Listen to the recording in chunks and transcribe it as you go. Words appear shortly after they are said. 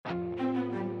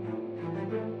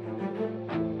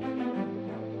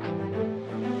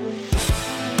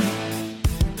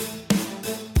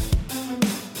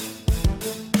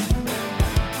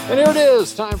And here it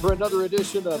is, time for another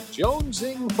edition of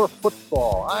Jonesing for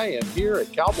Football. I am here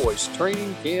at Cowboys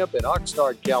training camp in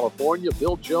Oxnard, California.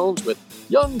 Bill Jones with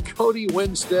young Cody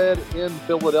Winstead in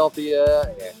Philadelphia.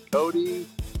 And Cody,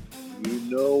 you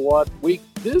know what week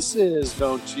this is,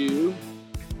 don't you?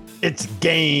 It's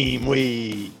game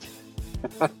week.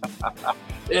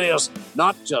 It is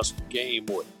not just game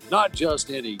week, not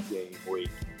just any game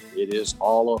week. It is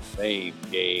Hall of Fame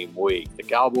game week. The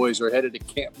Cowboys are headed to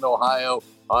Canton, Ohio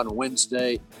on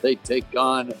Wednesday. They take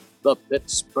on the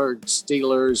Pittsburgh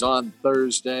Steelers on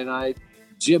Thursday night.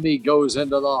 Jimmy goes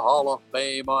into the Hall of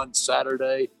Fame on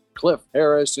Saturday. Cliff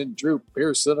Harris and Drew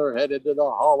Pearson are headed to the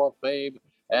Hall of Fame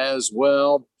as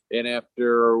well. And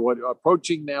after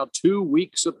approaching now 2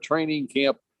 weeks of training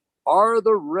camp, are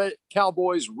the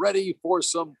Cowboys ready for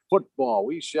some football?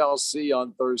 We shall see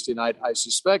on Thursday night. I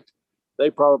suspect they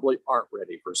probably aren't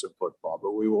ready for some football,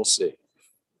 but we will see.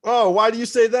 Oh, why do you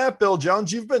say that, Bill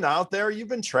Jones? You've been out there. You've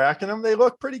been tracking them. They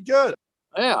look pretty good.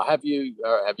 Yeah. Have you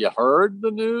heard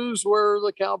the news where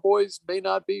the Cowboys may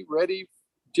not be ready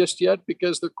just yet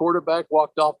because their quarterback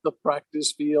walked off the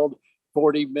practice field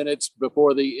 40 minutes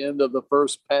before the end of the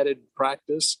first padded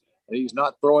practice, and he's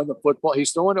not throwing the football.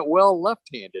 He's throwing it well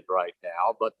left-handed right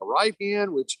now, but the right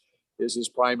hand, which is his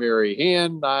primary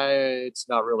hand, it's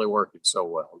not really working so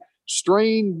well.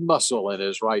 Strained muscle in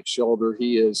his right shoulder.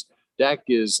 Dak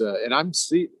is, and I'm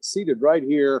seated right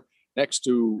here next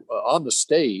to on the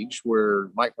stage where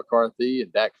Mike McCarthy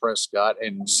and Dak Prescott,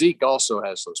 and Zeke also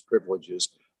has those privileges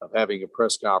of having a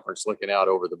press conference looking out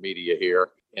over the media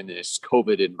here in this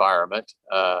COVID environment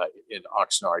in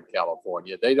Oxnard,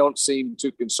 California. They don't seem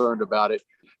too concerned about it.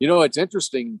 You know, it's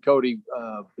interesting, Cody,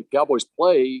 the Cowboys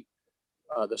play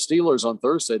the Steelers on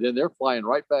Thursday, then they're flying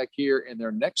right back here, and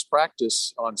their next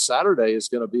practice on Saturday is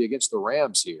going to be against the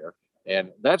Rams here.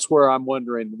 And that's where I'm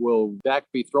wondering, will Dak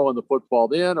be throwing the football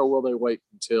then, or will they wait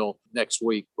until next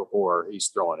week before he's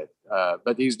throwing it?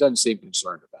 But he doesn't seem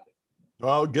concerned about it.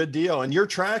 Well, good deal. And you're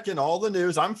tracking all the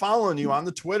news. I'm following you on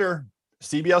the Twitter,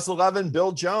 CBS 11,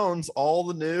 Bill Jones, all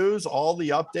the news, all the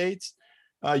updates.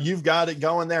 You've got it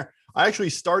going there. I actually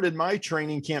started my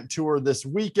training camp tour this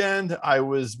weekend. I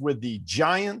was with the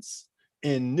Giants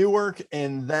in Newark.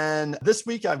 And then this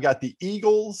week I've got the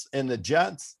Eagles and the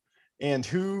Jets, and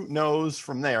who knows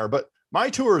from there. But my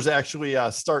tour is actually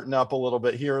starting up a little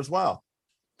bit here as well.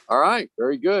 All right.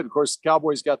 Very good. Of course, the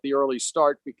Cowboys got the early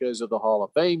start because of the Hall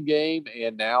of Fame game.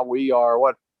 And now we are,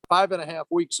 5.5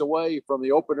 weeks away from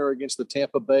the opener against the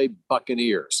Tampa Bay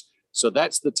Buccaneers. So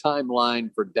that's the timeline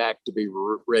for Dak to be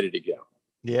ready to go.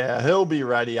 Yeah, he'll be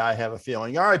ready, I have a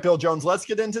feeling. All right, Bill Jones, let's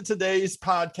get into today's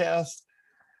podcast.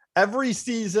 Every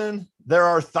season, there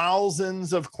are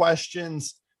thousands of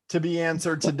questions to be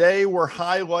answered. Today, we're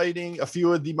highlighting a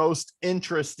few of the most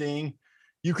interesting.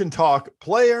 You can talk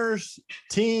players,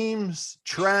 teams,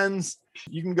 trends.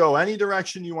 You can go any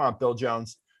direction you want, Bill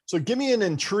Jones. So give me an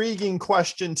intriguing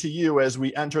question to you as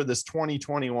we enter this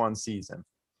 2021 season.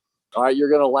 All right, you're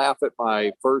going to laugh at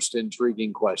my first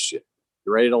intriguing question.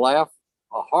 You ready to laugh?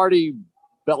 A hearty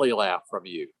belly laugh from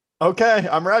you. Okay,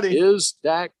 I'm ready. Is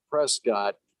Dak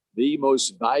Prescott the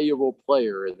most valuable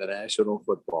player in the National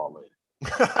Football League?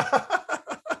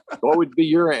 What would be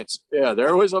your answer? Yeah,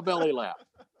 there was a belly laugh.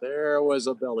 There was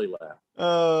a belly laugh.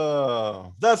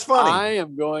 Oh, that's funny. I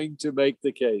am going to make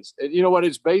the case. And you know what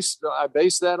I based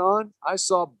that on? I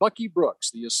saw Bucky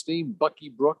Brooks, the esteemed Bucky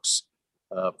Brooks,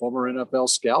 former NFL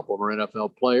scout, former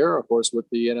NFL player, of course, with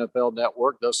the NFL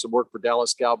Network, does some work for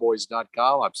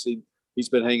DallasCowboys.com. I've seen he's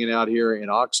been hanging out here in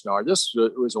Oxnard. This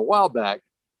was a while back.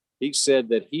 He said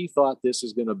that he thought this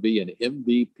is going to be an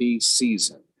MVP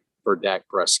season for Dak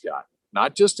Prescott.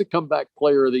 Not just a comeback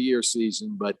player of the year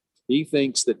season, but he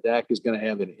thinks that Dak is going to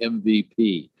have an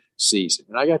MVP season.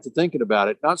 And I got to thinking about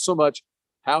it, not so much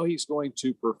how he's going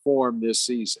to perform this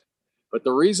season, but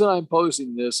the reason I'm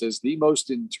posing this as the most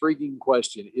intriguing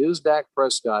question, is Dak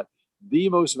Prescott the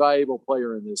most valuable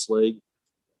player in this league?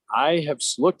 I have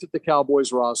looked at the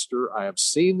Cowboys roster. I have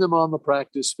seen them on the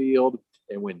practice field.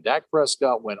 And when Dak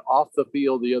Prescott went off the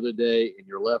field the other day and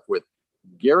you're left with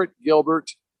Garrett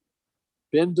Gilbert,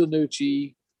 Ben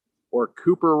DiNucci, or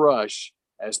Cooper Rush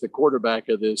as the quarterback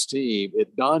of this team,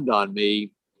 it dawned on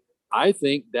me, I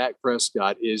think Dak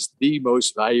Prescott is the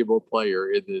most valuable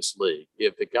player in this league.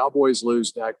 If the Cowboys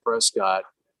lose Dak Prescott,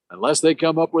 unless they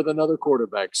come up with another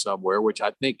quarterback somewhere, which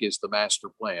I think is the master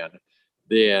plan,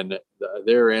 then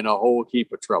they're in a whole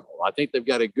heap of trouble. I think they've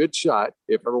got a good shot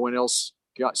if everyone else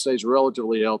stays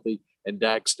relatively healthy and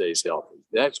Dak stays healthy.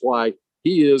 That's why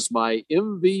he is my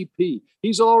MVP.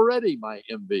 He's already my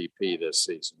MVP this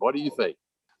season. What do you think?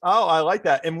 Oh, I like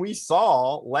that. And we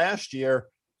saw last year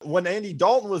When Andy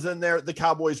Dalton was in there, the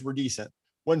Cowboys were decent.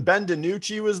 When Ben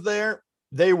DiNucci was there,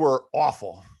 they were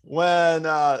awful. When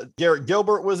Garrett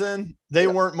Gilbert was in, they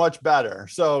weren't much better.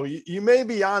 So you may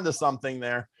be onto something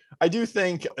there. I do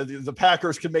think the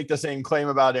Packers could make the same claim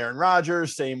about Aaron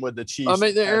Rodgers. Same with the Chiefs. I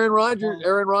mean, Aaron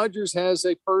Rodgers has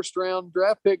a first-round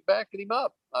draft pick backing him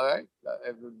up. All right,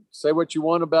 say what you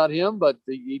want about him, but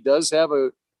he does have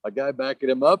a guy backing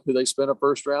him up who they spent a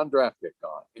first-round draft pick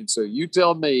on. And so you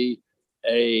tell me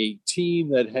a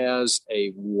team that has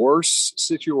a worse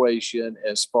situation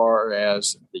as far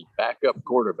as the backup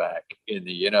quarterback in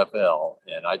the NFL,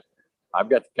 and I've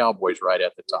got the Cowboys right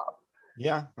at the top.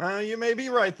 Yeah, you may be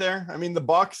right there. I mean, the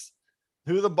Bucks,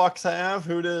 who the Bucks have,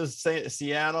 who does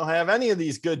Seattle have? Any of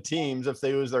these good teams, if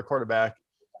they lose their quarterback,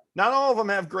 not all of them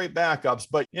have great backups,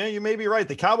 but yeah, you may be right.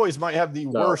 The Cowboys might have the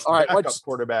worst backup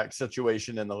quarterback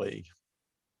situation in the league.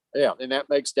 Yeah, and that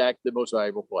makes Dak the most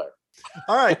valuable player.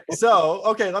 All right, so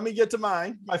okay, let me get to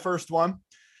my first one.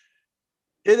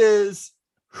 It is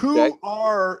who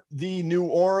are the New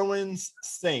Orleans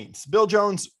Saints? Bill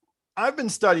Jones, I've been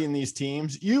studying these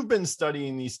teams. You've been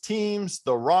studying these teams,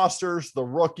 the rosters, the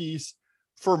rookies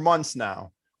for months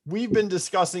now. We've been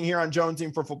discussing here on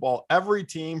Jonesing for Football every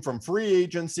team from free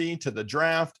agency to the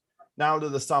draft, now to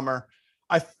the summer.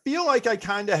 I feel like I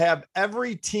kind of have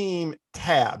every team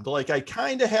tabbed. Like I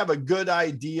kind of have a good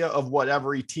idea of what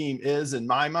every team is in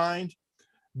my mind.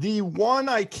 The one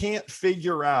I can't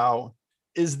figure out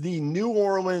is the New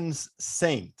Orleans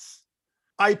Saints.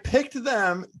 I picked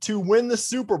them to win the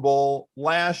Super Bowl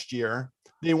last year.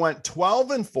 They went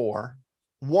 12-4,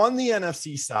 won the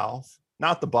NFC South,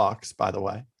 not the Bucks, by the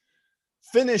way,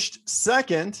 finished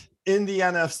second in the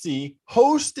NFC,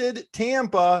 hosted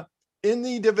Tampa in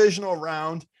the divisional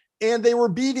round, and they were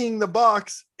beating the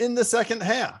Bucks in the second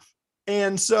half.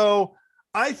 And so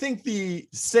I think the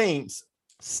Saints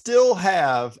still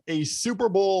have a Super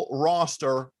Bowl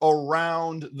roster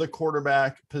around the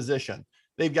quarterback position.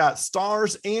 They've got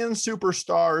stars and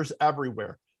superstars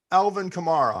everywhere. Alvin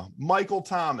Kamara, Michael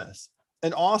Thomas,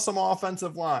 an awesome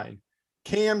offensive line,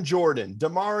 Cam Jordan,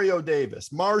 Demario Davis,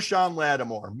 Marshawn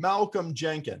Lattimore, Malcolm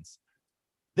Jenkins.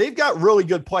 They've got really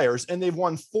good players, and they've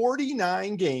won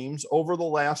 49 games over the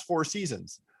last 4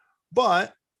 seasons.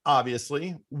 But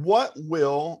obviously, what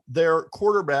will their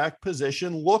quarterback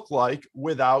position look like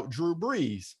without Drew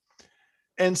Brees?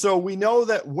 And so we know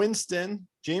that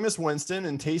Jameis Winston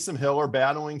and Taysom Hill are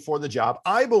battling for the job.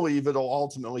 I believe it'll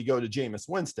ultimately go to Jameis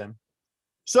Winston.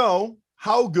 So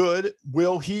how good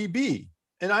will he be?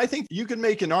 And I think you can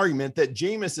make an argument that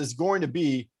Jameis is going to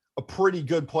be a pretty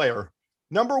good player.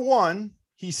 Number one,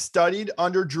 he studied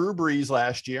under Drew Brees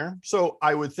last year. So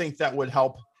I would think that would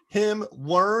help him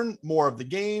learn more of the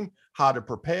game, how to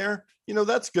prepare.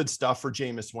 That's good stuff for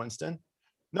Jameis Winston.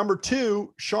 Number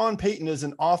two, Sean Payton is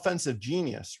an offensive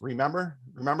genius. Remember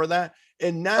that?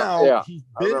 And now he's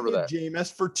been with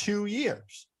Jameis for 2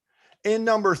 years. And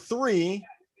number three,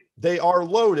 they are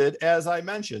loaded, as I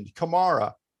mentioned,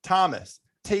 Kamara, Thomas,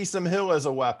 Taysom Hill as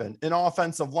a weapon, an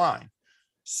offensive line.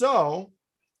 So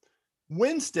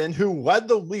Winston, who led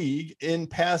the league in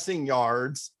passing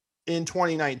yards in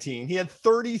 2019, he had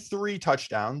 33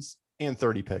 touchdowns and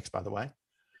 30 picks, by the way.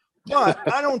 But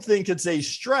I don't think it's a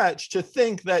stretch to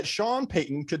think that Sean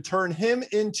Payton could turn him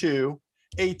into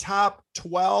a top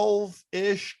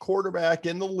 12-ish quarterback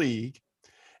in the league.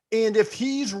 And if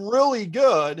he's really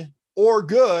good,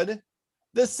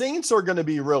 the Saints are going to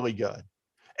be really good.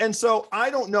 And so I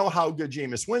don't know how good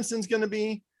Jameis Winston's going to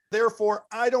be. Therefore,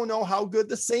 I don't know how good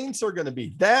the Saints are going to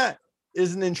be. That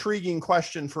is an intriguing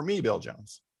question for me, Bill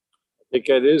Jones. I think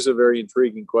that is a very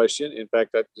intriguing question. In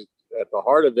fact, at the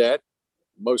heart of that,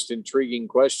 most intriguing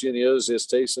question is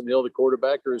Taysom Hill the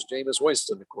quarterback or is Jameis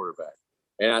Winston the quarterback?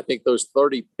 And I think those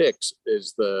 30 picks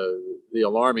is the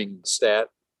alarming stat,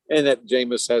 and that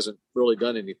Jameis hasn't really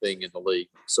done anything in the league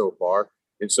so far.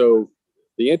 And so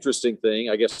the interesting thing,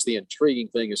 I guess the intriguing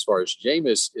thing as far as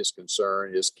Jameis is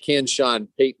concerned is can Sean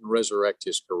Payton resurrect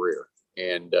his career?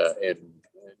 And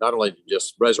not only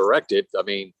just resurrect it, I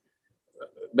mean,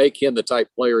 make him the type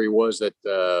player he was that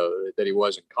he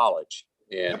was in college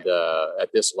and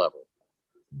at this level.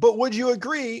 But would you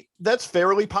agree that's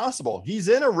fairly possible? He's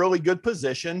in a really good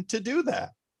position to do that.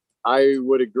 I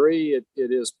would agree. It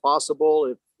is possible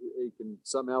if he can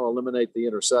somehow eliminate the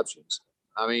interceptions.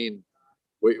 I mean,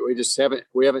 we just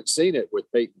haven't seen it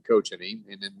with Peyton coaching him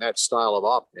and in that style of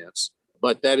offense.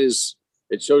 But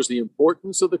it shows the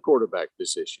importance of the quarterback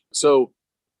position. So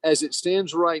as it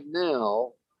stands right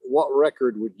now, what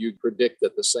record would you predict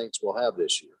that the Saints will have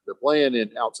this year? They're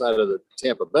playing outside of the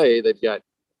Tampa Bay. They've got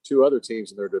 2 other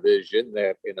teams in their division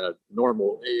that in a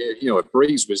normal, if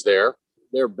Breeze was there,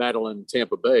 they're battling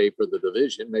Tampa Bay for the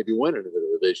division, maybe winning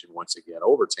the division once again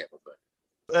over Tampa Bay.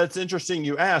 That's interesting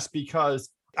you asked, because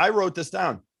I wrote this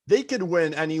down. They could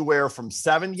win anywhere from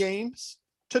 7 games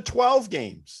to 12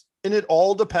 games. And it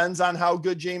all depends on how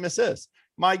good Jameis is.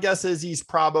 My guess is he's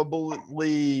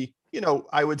probably,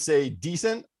 I would say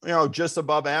decent, just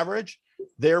above average.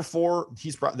 Therefore,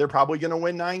 they're probably going to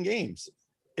win 9 games.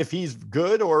 If he's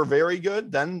good or very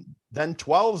good, then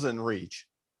 12's in reach.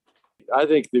 I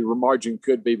think the margin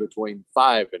could be between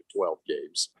 5 and 12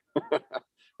 games.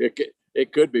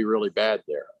 It could be really bad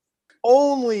there.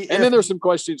 And then there's some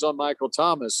questions on Michael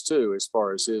Thomas too, as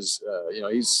far as his,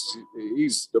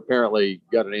 he's apparently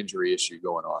got an injury issue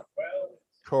going on.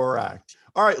 Correct.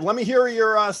 All right. Let me hear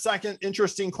your second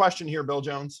interesting question here, Bill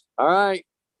Jones. All right.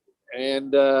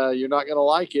 And you're not going to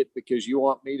like it because you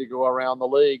want me to go around the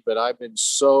league, but I've been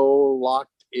so locked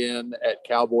in at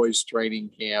Cowboys training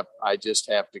camp. I just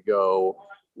have to go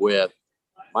with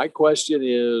my question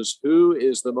is, who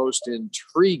is the most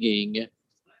intriguing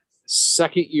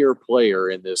second-year player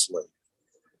in this league?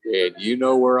 And you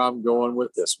know where I'm going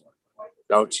with this one,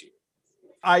 don't you?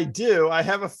 I do. I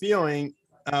have a feeling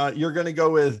you're going to go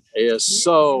with. He is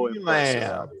so impressive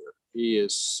out here. He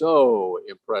is so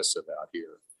impressive out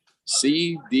here.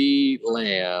 CeeDee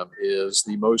Lamb is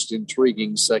the most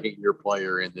intriguing second-year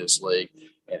player in this league,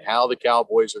 and how the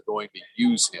Cowboys are going to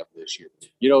use him this year.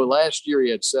 Last year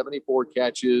he had 74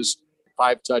 catches,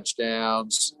 5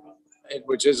 touchdowns,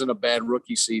 which isn't a bad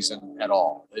rookie season at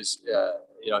all. His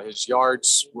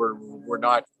yards were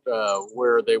not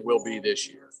where they will be this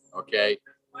year. Okay.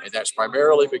 And that's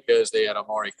primarily because they had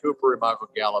Amari Cooper and Michael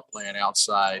Gallup playing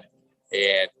outside,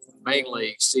 and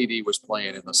mainly CD was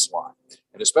playing in the slot.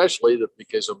 And especially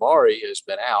because Amari has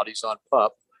been out, he's on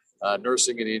PUP,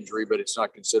 nursing an injury, but it's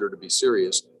not considered to be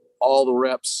serious. All the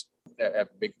reps have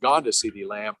been gone to CeeDee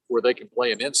Lamb where they can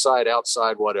play him inside,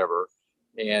 outside, whatever.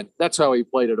 And that's how he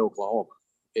played at Oklahoma.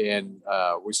 And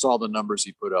we saw the numbers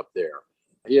he put up there.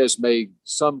 He has made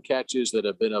some catches that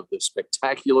have been of the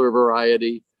spectacular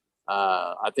variety.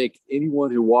 I think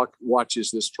anyone who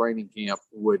watches this training camp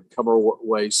would come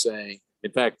away saying,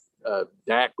 in fact,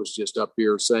 Dak was just up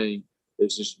here saying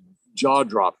it's just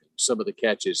jaw-dropping, some of the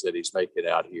catches that he's making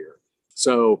out here.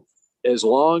 So as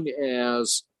long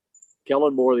as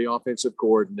Kellen Moore, the offensive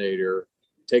coordinator,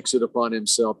 takes it upon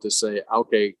himself to say,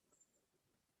 okay,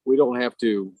 we don't have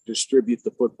to distribute the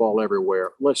football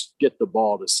everywhere. Let's get the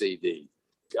ball to CD.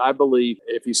 I believe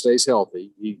if he stays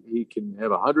healthy, he can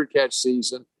have a 100-catch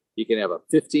season. He can have a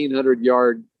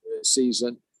 1,500-yard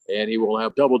season, and he will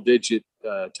have double-digit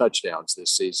touchdowns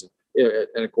this season.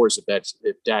 And, of course,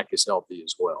 if Dak is healthy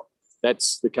as well.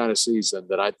 That's the kind of season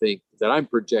that I think that I'm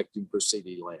projecting for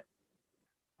CeeDee Lamb.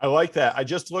 I like that. I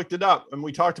just looked it up, and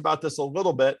we talked about this a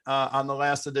little bit on the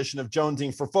last edition of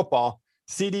Jonesing for Football.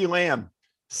 CeeDee Lamb,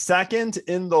 second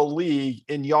in the league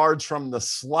in yards from the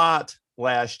slot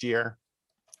last year.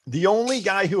 The only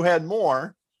guy who had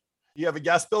more, you have a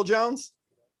guess, Bill Jones?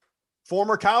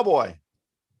 Former Cowboy.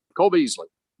 Cole Beasley.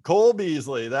 Cole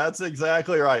Beasley. That's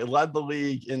exactly right. Led the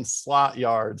league in slot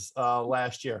yards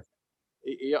last year.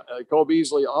 Cole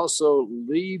Beasley also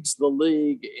leads the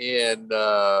league in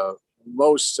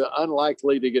most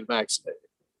unlikely to get vaccinated.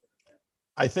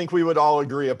 I think we would all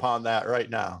agree upon that right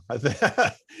now.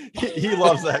 He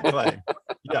loves that claim.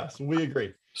 Yes, we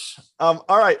agree. All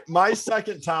right. My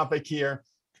second topic here,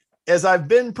 as I've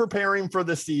been preparing for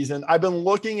the season, I've been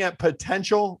looking at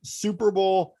potential Super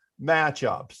Bowl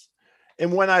matchups.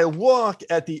 And when I look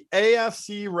at the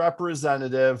AFC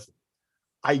representative,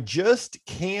 I just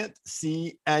can't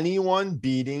see anyone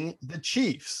beating the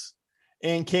Chiefs.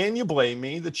 And can you blame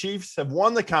me? The Chiefs have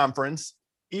won the conference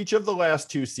each of the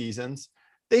last 2 seasons.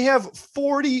 They have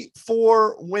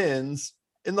 44 wins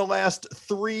in the last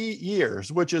 3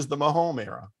 years, which is the Mahomes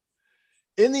era.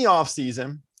 In the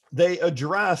offseason, they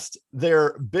addressed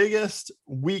their biggest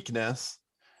weakness,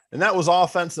 and that was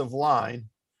offensive line.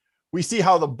 We see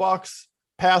how the Bucs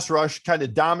pass rush kind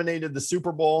of dominated the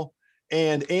Super Bowl,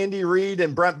 and Andy Reid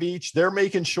and Brent Veach, they're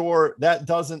making sure that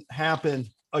doesn't happen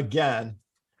again.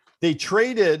 They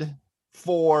traded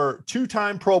for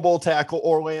 2-time Pro Bowl tackle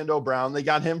Orlando Brown. They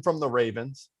got him from the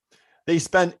Ravens. They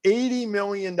spent $80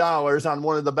 million on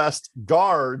one of the best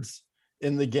guards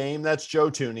in the game. That's Joe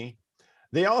Thuney.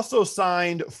 They also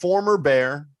signed former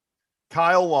Bear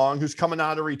Kyle Long, who's coming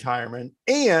out of retirement,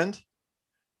 and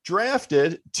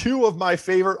drafted 2 of my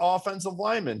favorite offensive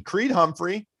linemen, Creed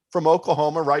Humphrey from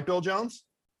Oklahoma, right, Bill Jones?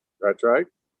 That's right.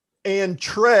 And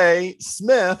Trey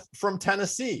Smith from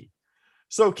Tennessee.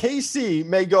 So KC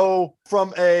may go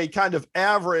from a kind of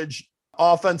average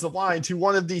offensive line to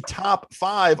one of the top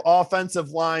 5 offensive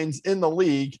lines in the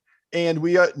league. And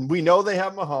we know they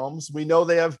have Mahomes. We know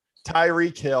they have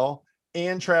Tyreek Hill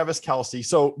and Travis Kelce.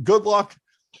 So good luck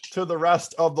to the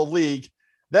rest of the league.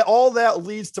 All that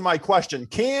leads to my question.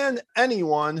 Can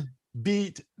anyone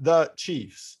beat the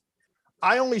Chiefs?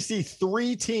 I only see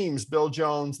 3 teams, Bill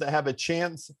Jones, that have a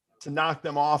chance to knock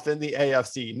them off in the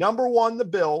AFC. Number 1, the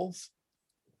Bills.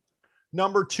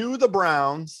 Number 2, the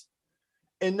Browns.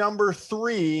 And number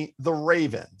 3, the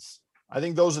Ravens. I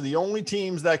think those are the only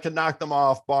teams that can knock them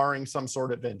off, barring some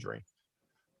sort of injury.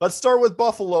 Let's start with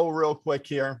Buffalo real quick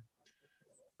here.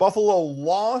 Buffalo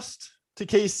lost to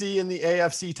KC in the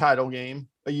AFC title game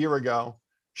a year ago.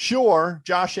 Sure,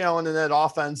 Josh Allen and that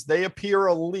offense, they appear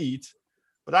elite,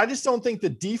 but I just don't think the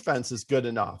defense is good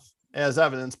enough, as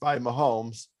evidenced by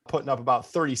Mahomes putting up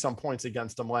about 30-some points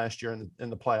against them last year in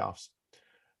the playoffs.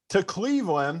 To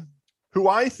Cleveland, who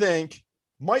I think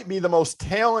might be the most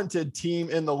talented team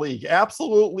in the league,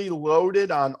 absolutely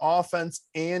loaded on offense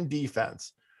and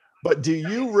defense. But do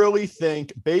you really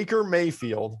think Baker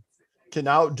Mayfield can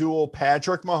outduel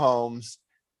Patrick Mahomes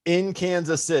in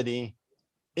Kansas City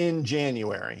in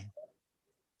January?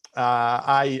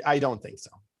 I don't think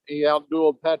so. He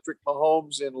outdueled Patrick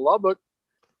Mahomes in Lubbock.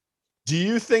 Do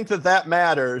you think that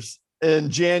matters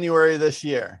in January this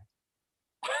year?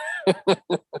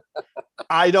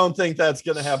 I don't think that's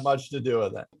going to have much to do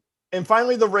with it. And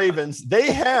finally, the Ravens,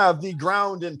 they have the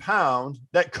ground and pound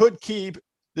that could keep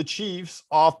the Chiefs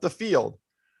off the field.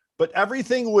 But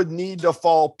everything would need to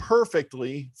fall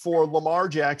perfectly for Lamar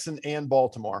Jackson and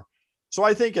Baltimore. So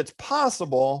I think it's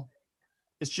possible.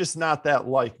 It's just not that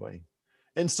likely.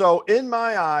 And so in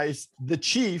my eyes, the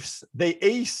Chiefs, they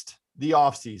aced the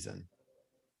offseason.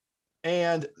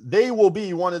 And they will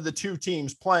be one of the 2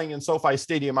 teams playing in SoFi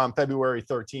Stadium on February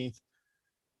 13th.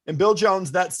 And Bill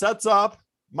Jones, that sets up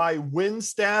my win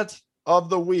stat of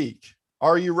the week.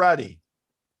 Are you ready?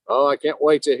 Oh, I can't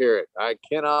wait to hear it. I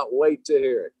cannot wait to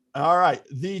hear it. All right.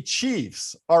 The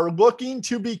Chiefs are looking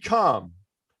to become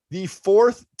the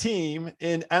 4th team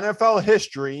in NFL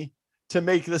history to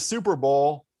make the Super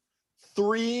Bowl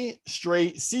 3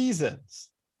 straight seasons.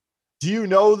 Do you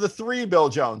know the 3, Bill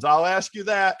Jones? I'll ask you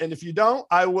that. And if you don't,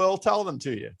 I will tell them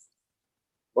to you.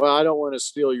 Well, I don't want to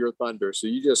steal your thunder, so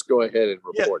you just go ahead and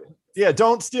report it. Yeah,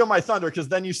 don't steal my thunder because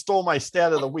then you stole my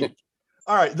stat of the week.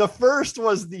 All right. The first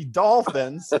was the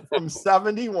Dolphins from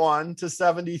 71 to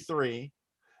 73.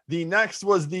 The next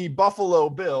was the Buffalo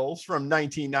Bills from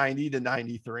 1990 to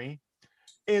 93.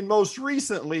 And most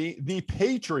recently, the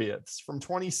Patriots from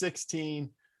 2016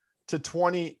 to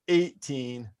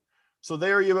 2018. So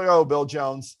there you go, Bill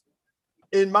Jones.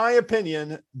 In my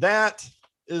opinion, that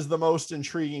is the most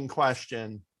intriguing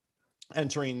question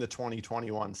entering the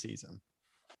 2021 season.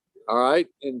 All right.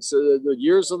 And so the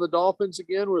years of the Dolphins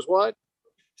again was what?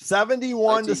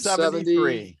 71 to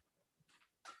 73.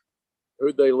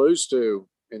 Who'd they lose to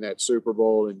in that Super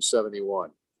Bowl in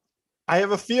 71? I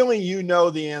have a feeling you know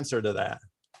the answer to that.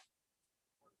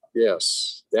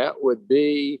 Yes, that would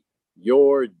be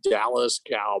your Dallas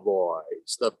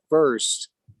Cowboys, the first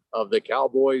of the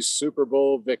Cowboys Super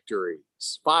Bowl victories.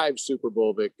 5 Super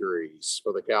Bowl victories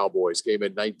for the Cowboys came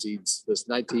in this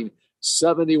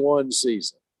 1971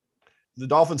 season. The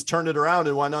Dolphins turned it around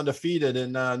and went undefeated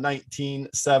in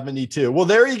 1972. Well,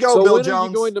 there you go, so Bill when Jones. Are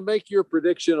you going to make your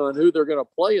prediction on who they're going to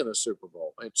play in the Super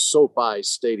Bowl? It's SoFi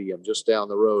Stadium just down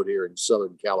the road here in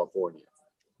Southern California.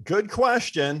 Good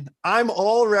question. I'm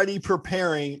already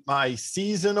preparing my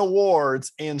season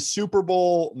awards and Super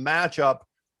Bowl matchup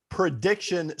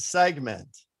prediction segment.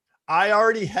 I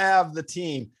already have the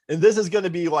team, and this is going to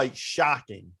be like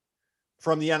shocking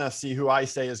from the NFC, who I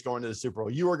say is going to the Super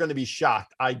Bowl. You are going to be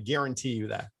shocked. I guarantee you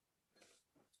that.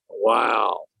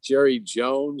 Wow. Jerry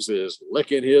Jones is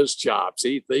licking his chops.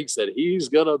 He thinks that he's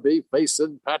going to be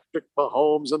facing Patrick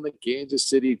Mahomes and the Kansas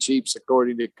City Chiefs,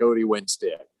 according to Cody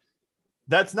Winstead.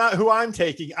 That's not who I'm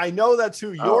taking. I know that's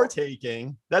who you're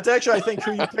taking. That's actually, I think,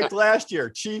 who you picked last year,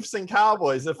 Chiefs and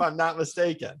Cowboys, if I'm not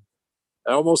mistaken.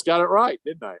 I almost got it right,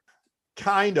 didn't I?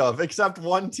 Kind of, except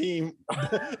one team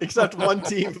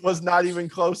was not even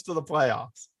close to the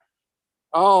playoffs.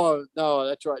 Oh, no,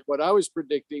 that's right. What I was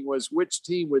predicting was which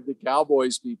team would the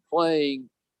Cowboys be playing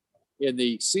in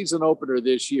the season opener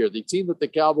this year. The team that the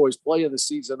Cowboys play in the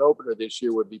season opener this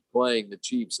year would be playing the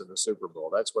Chiefs in the Super Bowl.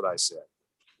 That's what I said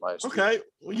last year. Okay,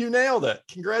 well, you nailed it.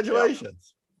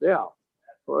 Congratulations. Yeah,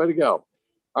 way to go.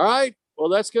 All right. Well,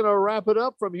 that's going to wrap it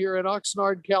up from here in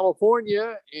Oxnard,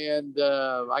 California. And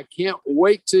I can't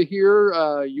wait to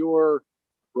hear your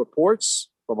reports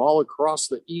from all across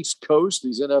the East Coast,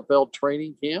 these NFL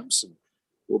training camps. And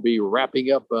we'll be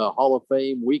wrapping up Hall of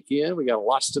Fame weekend. We got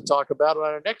lots to talk about on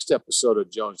our next episode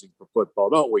of Jonesing for Football,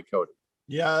 don't we, Cody?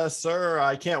 Yes, sir.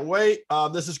 I can't wait.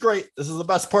 This is great. This is the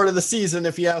best part of the season,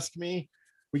 if you ask me.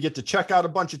 We get to check out a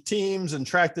bunch of teams and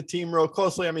track the team real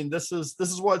closely. I mean, this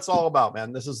is what it's all about,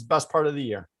 man. This is the best part of the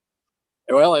year.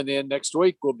 Well, and then next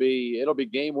week it'll be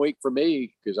game week for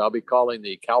me because I'll be calling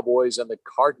the Cowboys and the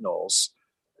Cardinals.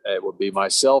 It will be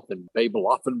myself and Babe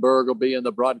Laufenberg will be in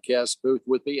the broadcast booth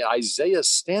with me. Isaiah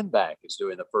Stanback is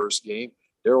doing the first game.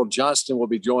 Daryl Johnston will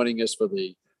be joining us for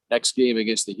the next game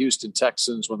against the Houston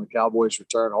Texans when the Cowboys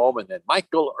return home. And then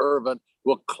Michael Irvin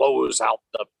will close out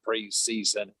the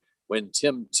preseason when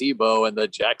Tim Tebow and the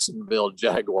Jacksonville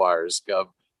Jaguars come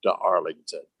to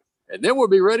Arlington. And then we'll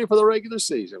be ready for the regular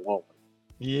season, won't we?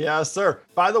 Yes, sir.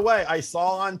 By the way, I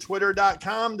saw on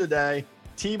twitter.com today,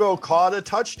 Tebow caught a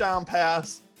touchdown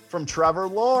pass from Trevor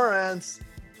Lawrence.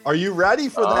 Are you ready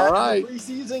for that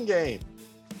preseason game?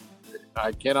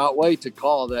 I cannot wait to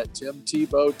call that Tim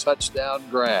Tebow touchdown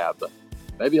grab.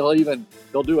 Maybe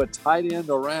he'll do a tight end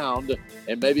around,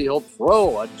 and maybe he'll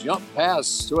throw a jump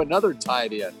pass to another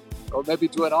tight end, or maybe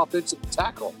to an offensive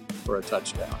tackle for a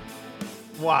touchdown.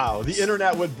 Wow, the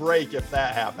internet would break if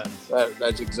that happens.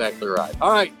 That's exactly right.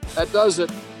 All right, that does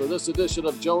it for this edition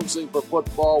of Jonesing for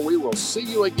Football. We will see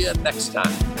you again next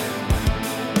time.